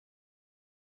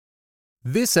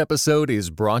This episode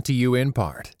is brought to you in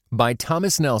part by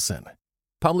Thomas Nelson,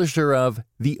 publisher of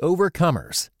The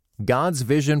Overcomers, God's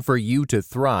Vision for You to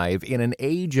Thrive in an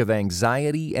Age of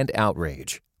Anxiety and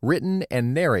Outrage, written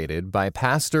and narrated by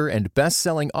pastor and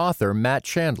best-selling author Matt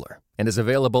Chandler, and is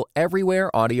available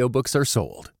everywhere audiobooks are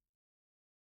sold.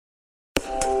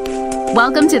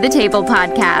 Welcome to the Table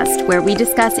Podcast, where we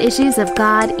discuss issues of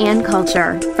God and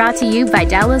culture, brought to you by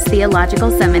Dallas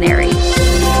Theological Seminary.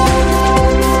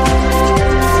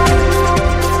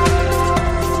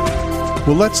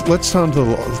 Well, let's turn to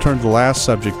the last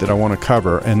subject that I want to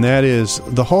cover, and that is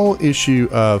the whole issue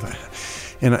of,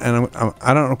 and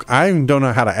I even don't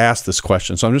know how to ask this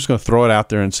question, so I'm just going to throw it out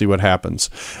there and see what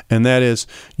happens. And that is,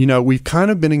 we've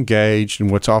kind of been engaged in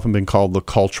what's often been called the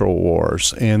cultural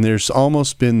wars, and there's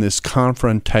almost been this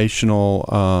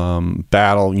confrontational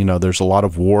battle. There's a lot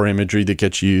of war imagery that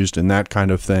gets used and that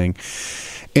kind of thing.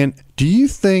 And do you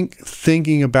think,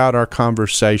 thinking about our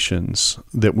conversations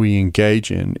that we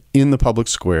engage in the public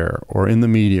square or in the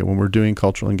media when we're doing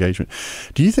cultural engagement,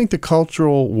 do you think the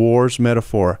cultural wars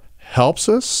metaphor helps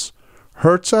us,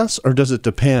 hurts us, or does it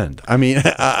depend? I mean,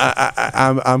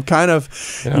 I'm kind of,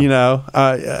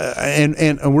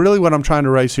 and really what I'm trying to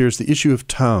raise here is the issue of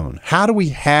tone. How do we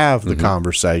have the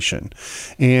conversation?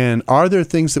 And are there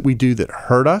things that we do that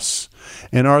hurt us?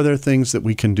 And are there things that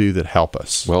we can do that help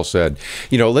us? Well said.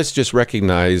 Let's just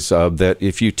recognize that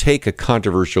if you take a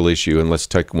controversial issue, and let's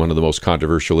take one of the most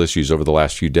controversial issues over the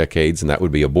last few decades, and that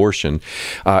would be abortion,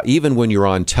 even when you're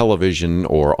on television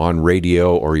or on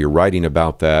radio or you're writing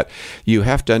about that, you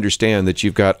have to understand that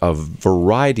you've got a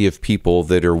variety of people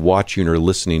that are watching or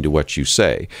listening to what you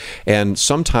say. And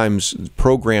sometimes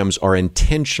programs are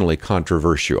intentionally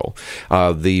controversial.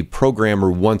 The programmer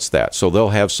wants that. So they'll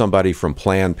have somebody from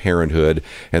Planned Parenthood,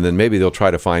 and then maybe they'll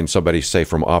try to find somebody, say,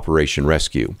 from Operation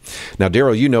Rescue. Now,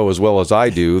 Daryl, you know as well as I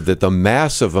do that the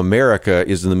mass of America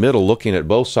is in the middle looking at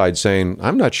both sides saying,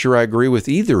 I'm not sure I agree with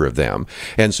either of them.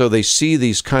 And so they see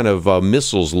these kind of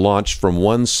missiles launched from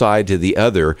one side to the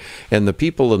other, and the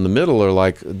people in the middle are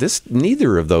like,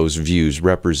 neither of those views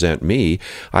represent me.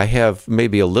 I have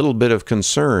maybe a little bit of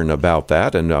concern about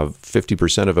that, and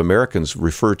 50% of Americans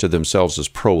refer to themselves as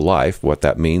pro-life. What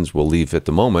that means, we'll leave at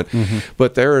the moment.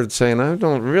 But they're saying, I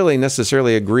don't really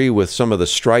necessarily agree with some of the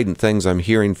strident things I'm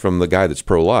hearing from the guy that's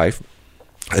pro-life.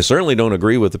 I certainly don't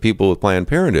agree with the people with Planned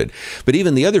Parenthood. But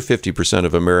even the other 50%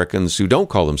 of Americans who don't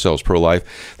call themselves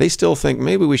pro-life, they still think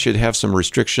maybe we should have some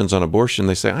restrictions on abortion.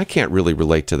 They say, I can't really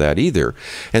relate to that either.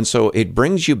 And so it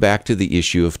brings you back to the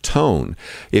issue of tone.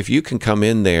 If you can come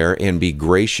in there and be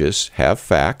gracious, have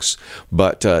facts,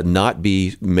 but not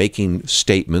be making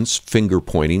statements, finger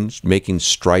pointing, making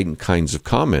strident kinds of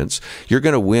comments, you're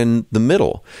going to win the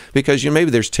middle. Because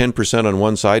maybe there's 10% on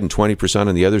one side and 20%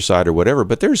 on the other side or whatever,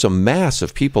 but there's a mass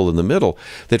of people in the middle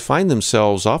that find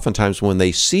themselves oftentimes when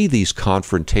they see these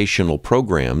confrontational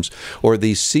programs or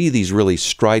they see these really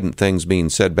strident things being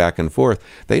said back and forth,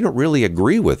 they don't really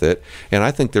agree with it. And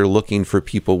I think they're looking for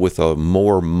people with a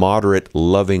more moderate,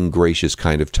 loving, gracious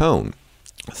kind of tone.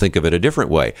 Think of it a different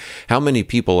way. How many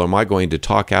people am I going to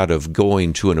talk out of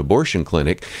going to an abortion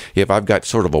clinic if I've got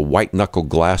sort of a white-knuckle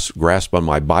grasp on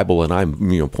my Bible and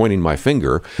I'm pointing my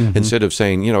finger instead of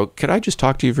saying, could I just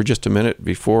talk to you for just a minute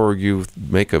before you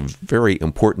make a very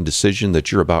important decision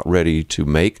that you're about ready to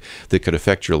make that could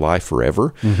affect your life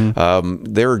forever?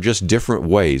 There are just different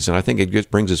ways, and I think it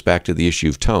just brings us back to the issue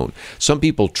of tone. Some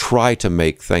people try to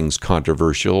make things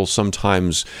controversial.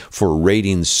 Sometimes for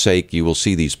ratings' sake, you will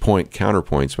see these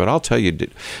counterpoints. But I'll tell you,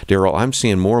 Daryl, I'm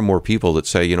seeing more and more people that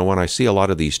say, when I see a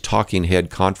lot of these talking head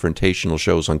confrontational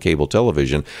shows on cable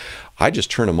television, I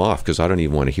just turn them off because I don't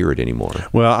even want to hear it anymore.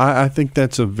 Well, I think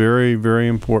that's a very, very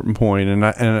important point, and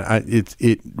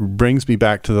it brings me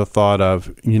back to the thought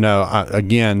of,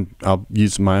 again, I'll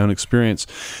use my own experience.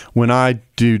 When I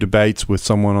do debates with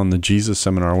someone on the Jesus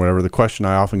Seminar or whatever, the question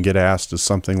I often get asked is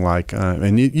something like,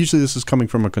 and usually this is coming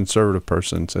from a conservative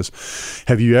person, says,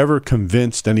 have you ever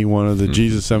convinced anyone of the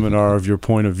Jesus Seminar of your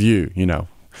point of view,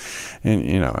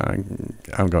 And,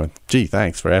 I'm going, gee,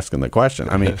 thanks for asking the question.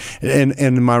 I mean,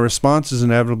 and my response is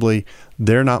inevitably,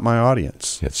 they're not my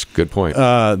audience. That's a good point.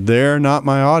 They're not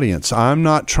my audience. I'm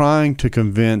not trying to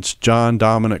convince John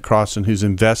Dominic Crossan, who's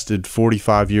invested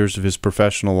 45 years of his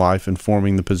professional life in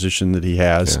forming the position that he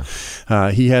has.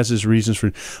 Yeah. He has his reasons for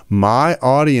it. My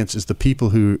audience is the people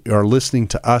who are listening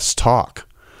to us talk.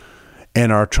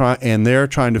 and they're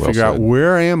trying to figure out,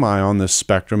 where am I on this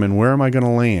spectrum and where am I going to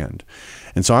land?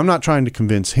 And so I'm not trying to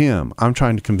convince him. I'm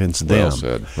trying to convince them.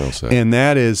 Well said. And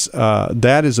that is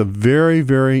a very,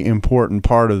 very important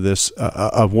part of this,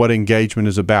 of what engagement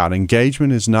is about.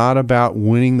 Engagement is not about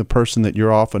winning the person that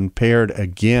you're often paired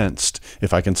against,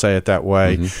 if I can say it that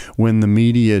way. Mm-hmm. When the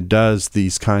media does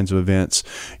these kinds of events,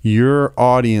 your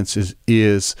audience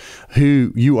is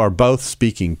who you are both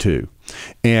speaking to.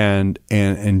 And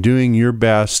doing your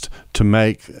best to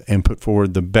make and put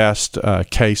forward the best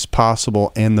case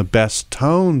possible and the best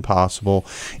tone possible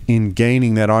in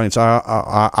gaining that audience.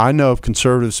 I know of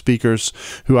conservative speakers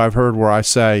who I've heard where I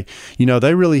say,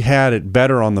 they really had it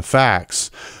better on the facts,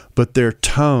 but their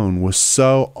tone was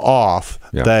so off,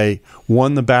 they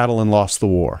won the battle and lost the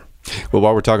war. Well,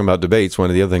 while we're talking about debates,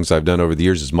 one of the other things I've done over the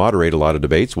years is moderate a lot of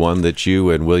debates. One that you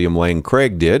and William Lane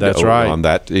Craig did. That's right. On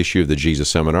that issue of the Jesus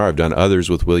Seminar. I've done others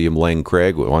with William Lane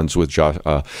Craig, ones with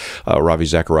Ravi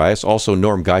Zacharias. Also,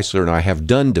 Norm Geisler and I have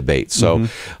done debates. So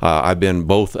I've been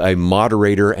both a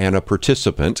moderator and a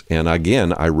participant. And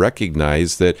again, I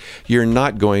recognize that you're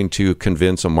not going to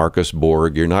convince a Marcus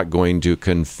Borg. You're not going to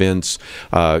convince,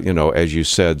 as you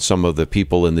said, some of the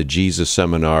people in the Jesus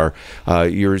Seminar.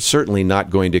 You're certainly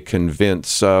not going to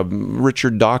convince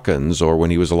Richard Dawkins, or when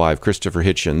he was alive, Christopher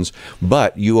Hitchens,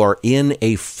 but you are in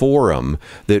a forum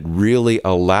that really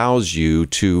allows you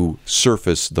to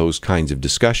surface those kinds of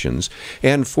discussions.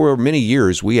 And for many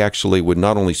years, we actually would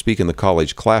not only speak in the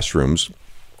college classrooms,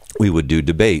 we would do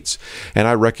debates. And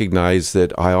I recognize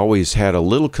that I always had a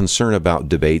little concern about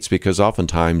debates because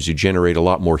oftentimes you generate a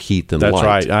lot more heat than light. That's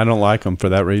right. I don't like them for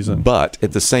that reason. But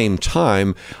at the same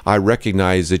time, I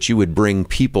recognize that you would bring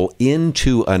people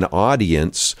into an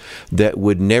audience that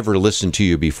would never listen to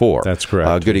you before. That's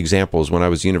correct. A good example is when I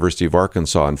was at the University of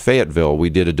Arkansas in Fayetteville, we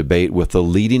did a debate with the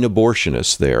leading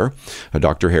abortionist there,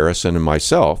 Dr. Harrison and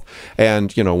myself.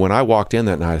 And, when I walked in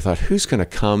that night, I thought, who's going to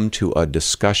come to a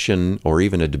discussion or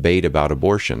even a debate about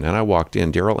abortion? And I walked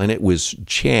in, Daryl, and it was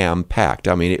jam-packed.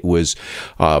 I mean, it was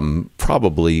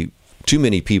probably too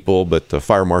many people, but the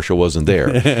fire marshal wasn't there.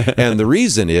 And the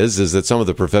reason is that some of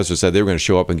the professors said they were going to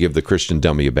show up and give the Christian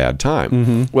dummy a bad time.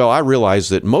 Mm-hmm. Well, I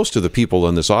realized that most of the people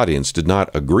in this audience did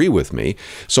not agree with me,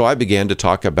 so I began to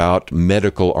talk about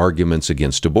medical arguments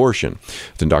against abortion.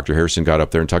 Then Dr. Harrison got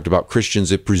up there and talked about Christians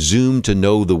that presume to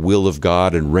know the will of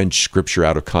God and wrench Scripture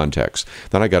out of context.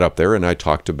 Then I got up there and I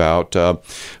talked about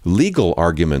legal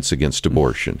arguments against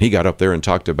abortion. He got up there and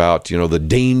talked about, the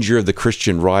danger of the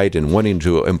Christian right and wanting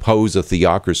to impose a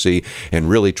theocracy and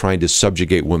really trying to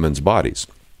subjugate women's bodies.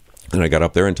 And I got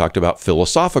up there and talked about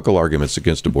philosophical arguments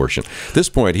against abortion. At this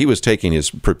point, he was taking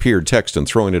his prepared text and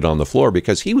throwing it on the floor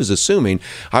because he was assuming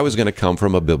I was going to come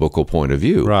from a biblical point of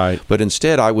view. Right. But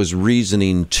instead, I was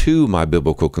reasoning to my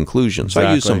biblical conclusions. Exactly.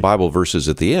 I used some Bible verses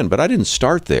at the end, but I didn't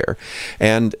start there.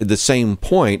 And at the same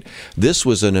point, this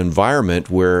was an environment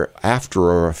where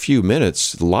after a few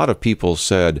minutes, a lot of people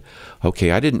said,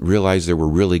 okay, I didn't realize there were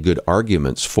really good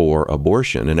arguments for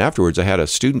abortion. And afterwards, I had a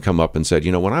student come up and said,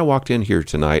 when I walked in here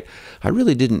tonight, I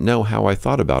really didn't know how I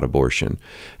thought about abortion.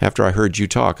 After I heard you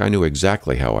talk, I knew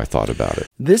exactly how I thought about it.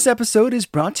 This episode is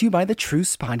brought to you by the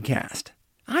Truce Podcast.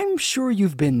 I'm sure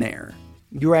you've been there.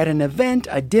 You're at an event,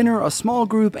 a dinner, a small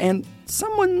group, and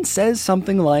someone says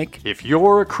something like, if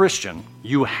you're a Christian,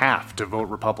 you have to vote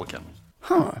Republican.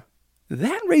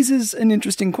 That raises an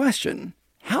interesting question.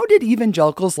 How did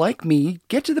evangelicals like me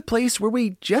get to the place where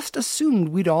we just assumed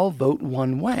we'd all vote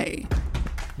one way?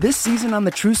 This season on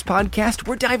the Truce Podcast,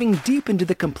 we're diving deep into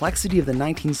the complexity of the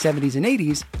 1970s and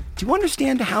 80s to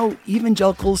understand how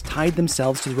evangelicals tied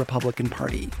themselves to the Republican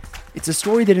Party. It's a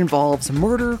story that involves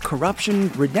murder,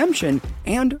 corruption, redemption,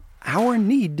 and our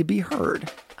need to be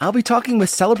heard. I'll be talking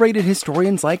with celebrated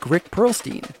historians like Rick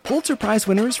Perlstein, Pulitzer Prize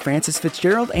winners Francis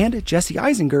Fitzgerald and Jesse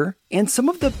Eisinger, and some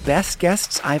of the best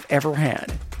guests I've ever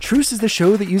had. Truce is the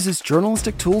show that uses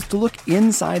journalistic tools to look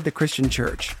inside the Christian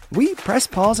church. We press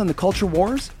pause on the culture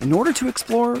wars in order to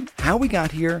explore how we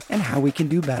got here and how we can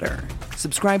do better.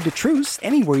 Subscribe to Truce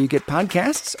anywhere you get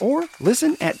podcasts or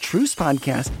listen at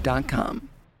trucepodcast.com.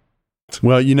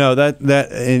 Well,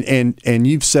 and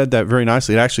you've said that very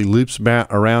nicely. It actually loops back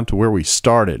around to where we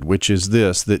started, which is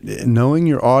this, that knowing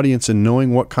your audience and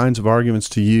knowing what kinds of arguments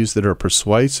to use that are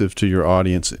persuasive to your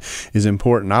audience is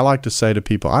important. I like to say to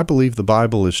people, I believe the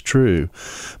Bible is true,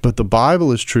 but the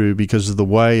Bible is true because of the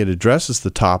way it addresses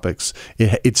the topics.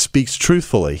 It speaks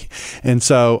truthfully. And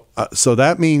so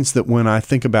that means that when I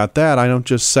think about that, I don't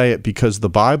just say it because the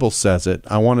Bible says it.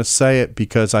 I want to say it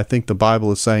because I think the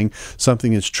Bible is saying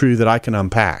something that's true that I can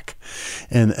unpack.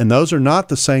 And those are not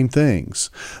the same things.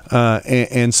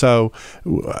 And so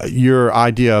your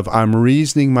idea of I'm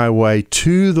reasoning my way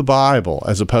to the Bible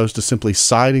as opposed to simply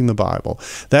citing the Bible,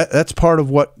 that's part of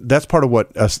what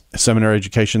seminary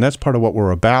education, that's part of what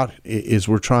we're about, is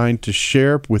we're trying to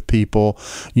share with people,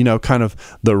 kind of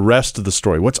the rest of the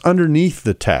story, what's underneath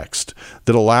the text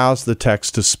that allows the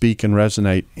text to speak and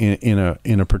resonate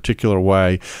in a particular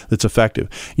way that's effective.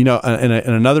 And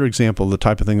another example of the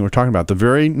type of thing that we're talking about, the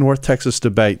very North Texas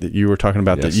debate that you were talking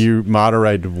about, that you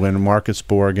moderated when Marcus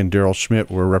Borg and Daryl Schmidt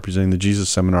were representing the Jesus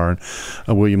Seminar,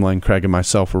 and William Lane Craig and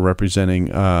myself were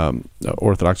representing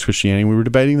Orthodox Christianity. We were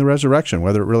debating the resurrection,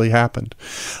 whether it really happened.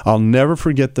 I'll never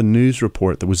forget the news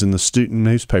report that was in the student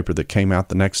newspaper that came out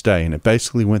the next day, and it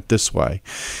basically went this way.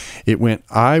 It went,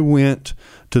 I went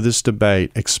to this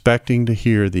debate expecting to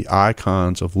hear the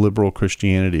icons of liberal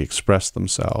Christianity express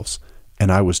themselves,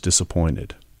 and I was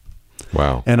disappointed.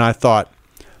 Wow. And I thought,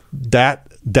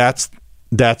 that's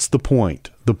the point.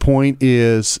 The point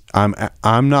is,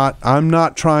 I'm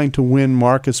not trying to win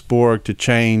Marcus Borg to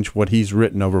change what he's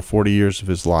written over 40 years of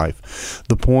his life.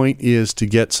 The point is to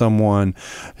get someone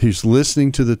who's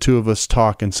listening to the two of us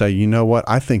talk and say, you know what,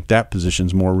 I think that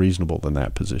position's more reasonable than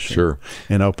that position. Sure.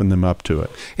 And open them up to it.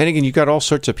 And again, you've got all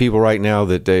sorts of people right now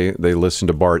that they listen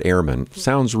to Bart Ehrman.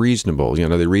 Sounds reasonable.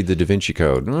 They read the Da Vinci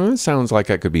Code. It sounds like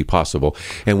that could be possible.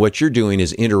 And what you're doing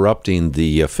is interrupting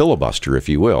the filibuster, if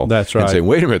you will. That's right. And saying,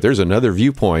 wait a minute, there's another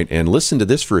viewpoint, and listen to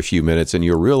this for a few minutes, and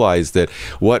you'll realize that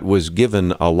what was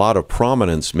given a lot of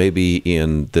prominence maybe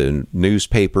in the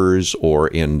newspapers or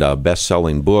in a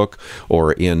best-selling book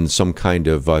or in some kind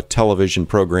of television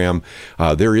program,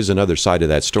 there is another side of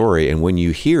that story. And when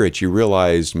you hear it, you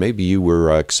realize maybe you were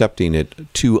accepting it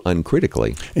too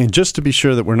uncritically. And just to be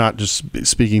sure that we're not just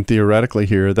speaking theoretically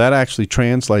here, that actually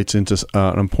translates into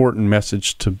an important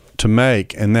message to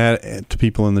make, and that to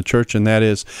people in the church, and that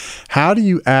is, how do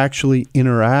you actually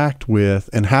interact with,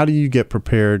 and how do you get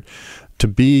prepared to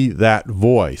be that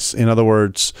voice? In other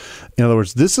words,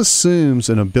 this assumes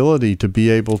an ability to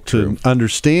be able to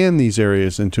understand these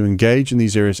areas and to engage in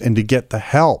these areas and to get the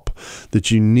help that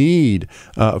you need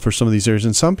for some of these areas.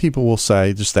 And some people will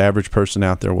say, just the average person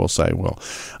out there will say, well,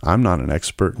 I'm not an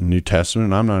expert in New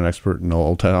Testament. I'm not an expert in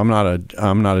Old Testament.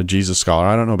 I'm not a Jesus scholar.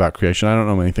 I don't know about creation. I don't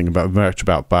know anything much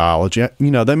about biology.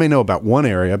 They may know about one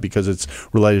area because it's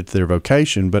related to their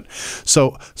vocation. But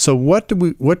so what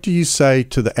do you say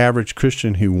to the average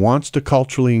Christian who wants to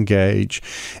culturally engage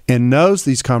and knows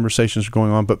these conversations are going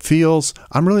on, but feels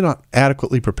I'm really not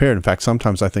adequately prepared? In fact,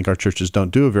 sometimes I think our churches don't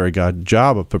do a very good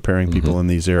job of preparing people in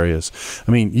these areas.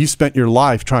 I mean, you spent your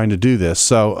life trying to do this.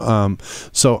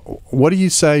 So what do you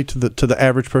say to the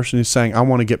average person who's saying, I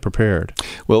want to get prepared?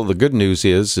 Well, the good news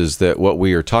is that what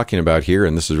we are talking about here,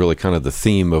 and this is really kind of the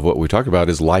theme of what we talk about,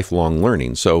 is lifelong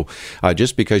learning. So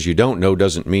just because you don't know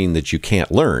doesn't mean that you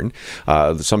can't learn.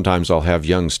 Sometimes I'll have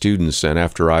young students, and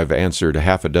after I've answered a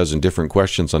half a dozen different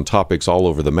questions on topics all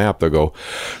over the map, they'll go,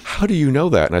 how do you know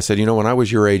that? And I said, when I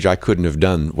was your age, I couldn't have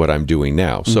done what I'm doing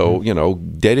now. So,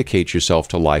 dedicate yourself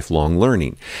to lifelong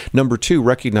learning. Number two,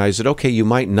 recognize that, okay, you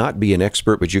might not be an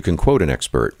expert, but you can quote an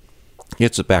expert.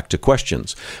 It's back to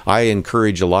questions. I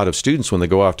encourage a lot of students when they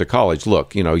go off to college,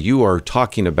 look, you are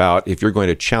talking about, if you're going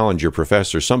to challenge your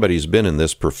professor, somebody who's been in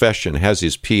this profession, has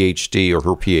his PhD or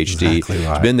her PhD, exactly right.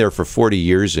 Has been there for 40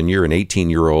 years, and you're an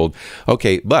 18-year-old.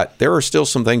 Okay, but there are still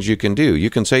some things you can do. You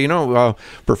can say,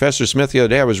 Professor Smith, the other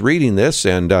day I was reading this,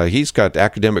 and he's got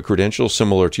academic credentials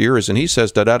similar to yours, and he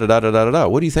says da-da-da-da-da-da-da.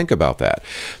 What do you think about that?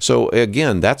 So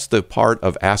again, that's the part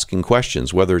of asking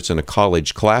questions, whether it's in a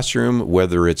college classroom,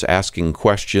 whether it's asking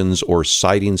questions or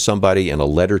citing somebody in a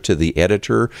letter to the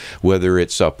editor, whether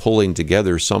it's pulling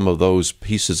together some of those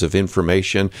pieces of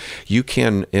information. You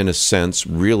can, in a sense,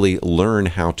 really learn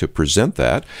how to present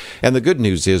that. And the good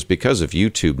news is, because of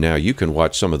YouTube now, you can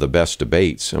watch some of the best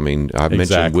debates. I mean, I've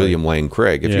mentioned William Lane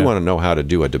Craig. If you want to know how to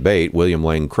do a debate, William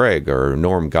Lane Craig or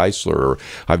Norm Geisler, or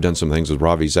I've done some things with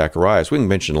Ravi Zacharias. We can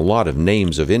mention a lot of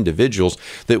names of individuals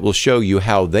that will show you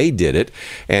how they did it,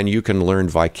 and you can learn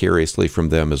vicariously from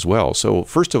them as well. So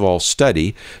first of all,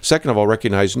 study. Second of all,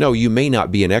 recognize, no, you may not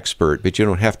be an expert, but you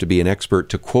don't have to be an expert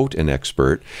to quote an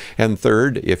expert. And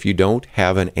third, if you don't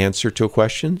have an answer to a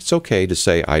question, it's okay to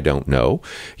say, I don't know.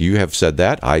 You have said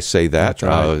that. I say that. That's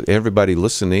right. Everybody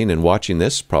listening and watching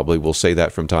this probably will say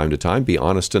that from time to time. Be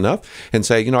honest enough and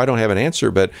say, I don't have an answer,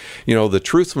 but, the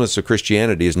truthfulness of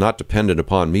Christianity is not dependent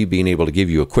upon me being able to give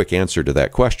you a quick answer to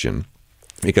that question.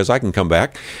 Because I can come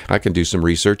back, I can do some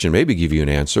research and maybe give you an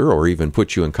answer, or even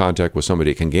put you in contact with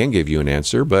somebody that can give you an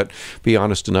answer, but be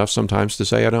honest enough sometimes to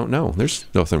say, I don't know. There's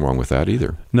nothing wrong with that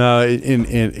either. No,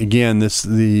 and again,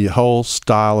 the whole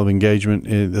style of engagement,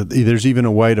 there's even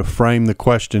a way to frame the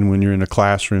question when you're in a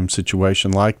classroom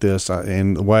situation like this.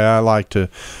 And the way I like to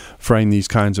frame these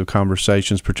kinds of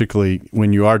conversations, particularly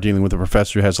when you are dealing with a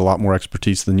professor who has a lot more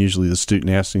expertise than usually the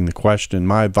student asking the question,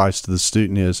 my advice to the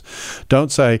student is,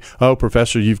 don't say, "Oh,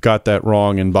 professor, you've got that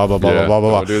wrong," and blah blah blah blah blah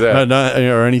blah. Don't do that.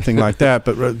 Or anything like that.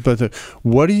 But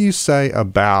what do you say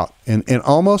about, and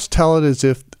almost tell it as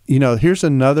if, here's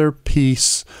another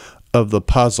piece of the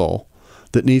puzzle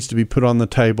that needs to be put on the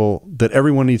table that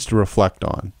everyone needs to reflect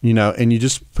on, and you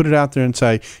just put it out there and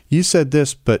say, you said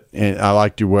this, and I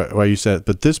liked your way you said it,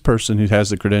 but this person who has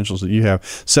the credentials that you have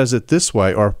says it this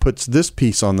way, or puts this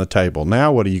piece on the table.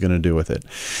 Now what are you going to do with it?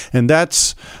 And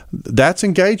that's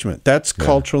engagement. That's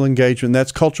cultural engagement.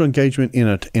 That's cultural engagement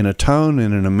in a tone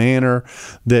and in a manner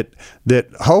that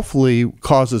hopefully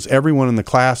causes everyone in the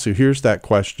class who hears that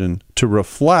question to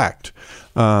reflect,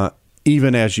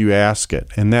 even as you ask it.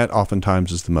 And that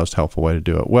oftentimes is the most helpful way to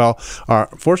do it. Well,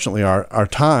 fortunately, our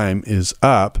time is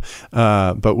up,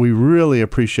 but we really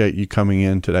appreciate you coming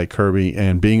in today, Kirby,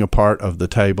 and being a part of the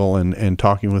table and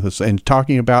talking with us and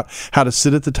talking about how to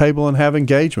sit at the table and have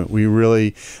engagement. We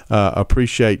really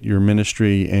appreciate your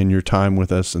ministry and your time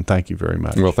with us, and thank you very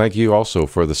much. Well, thank you also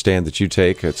for the stand that you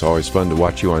take. It's always fun to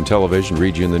watch you on television,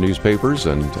 read you in the newspapers,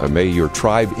 and may your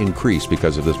tribe increase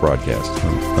because of this broadcast.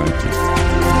 Thank you.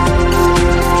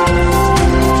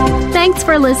 Thanks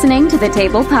for listening to the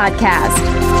Table Podcast.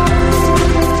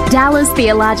 Dallas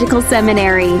Theological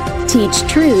Seminary. Teach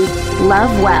truth, love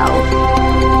well.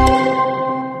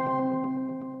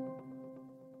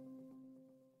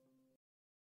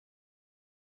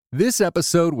 This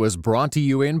episode was brought to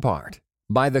you in part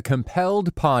by the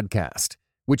Compelled Podcast,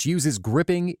 which uses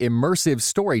gripping, immersive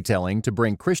storytelling to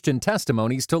bring Christian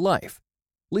testimonies to life.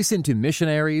 Listen to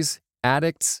missionaries,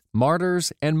 addicts,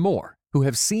 martyrs, and more who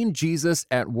have seen Jesus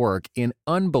at work in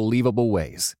unbelievable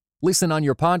ways. Listen on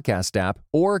your podcast app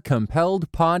or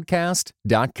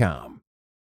compelledpodcast.com.